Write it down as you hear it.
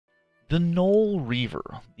The Gnoll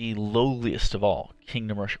Reaver, the lowliest of all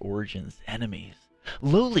Kingdom Rush Origins enemies.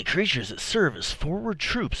 Lowly creatures that serve as forward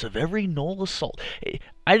troops of every Gnoll assault.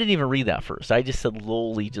 I didn't even read that first. I just said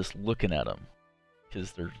lowly just looking at them.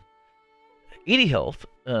 Because they're 80 health,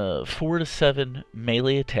 4 to 7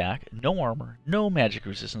 melee attack, no armor, no magic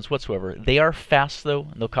resistance whatsoever. They are fast though,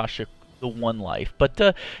 and they'll cost you the 1 life.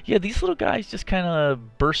 But yeah, these little guys just kind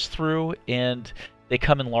of burst through, and they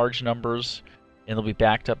come in large numbers, and they'll be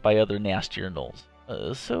backed up by other nastier gnolls.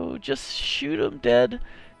 So just shoot them dead.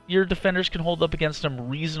 Your defenders can hold up against them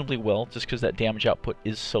reasonably well, just because that damage output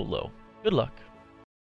is so low. Good luck.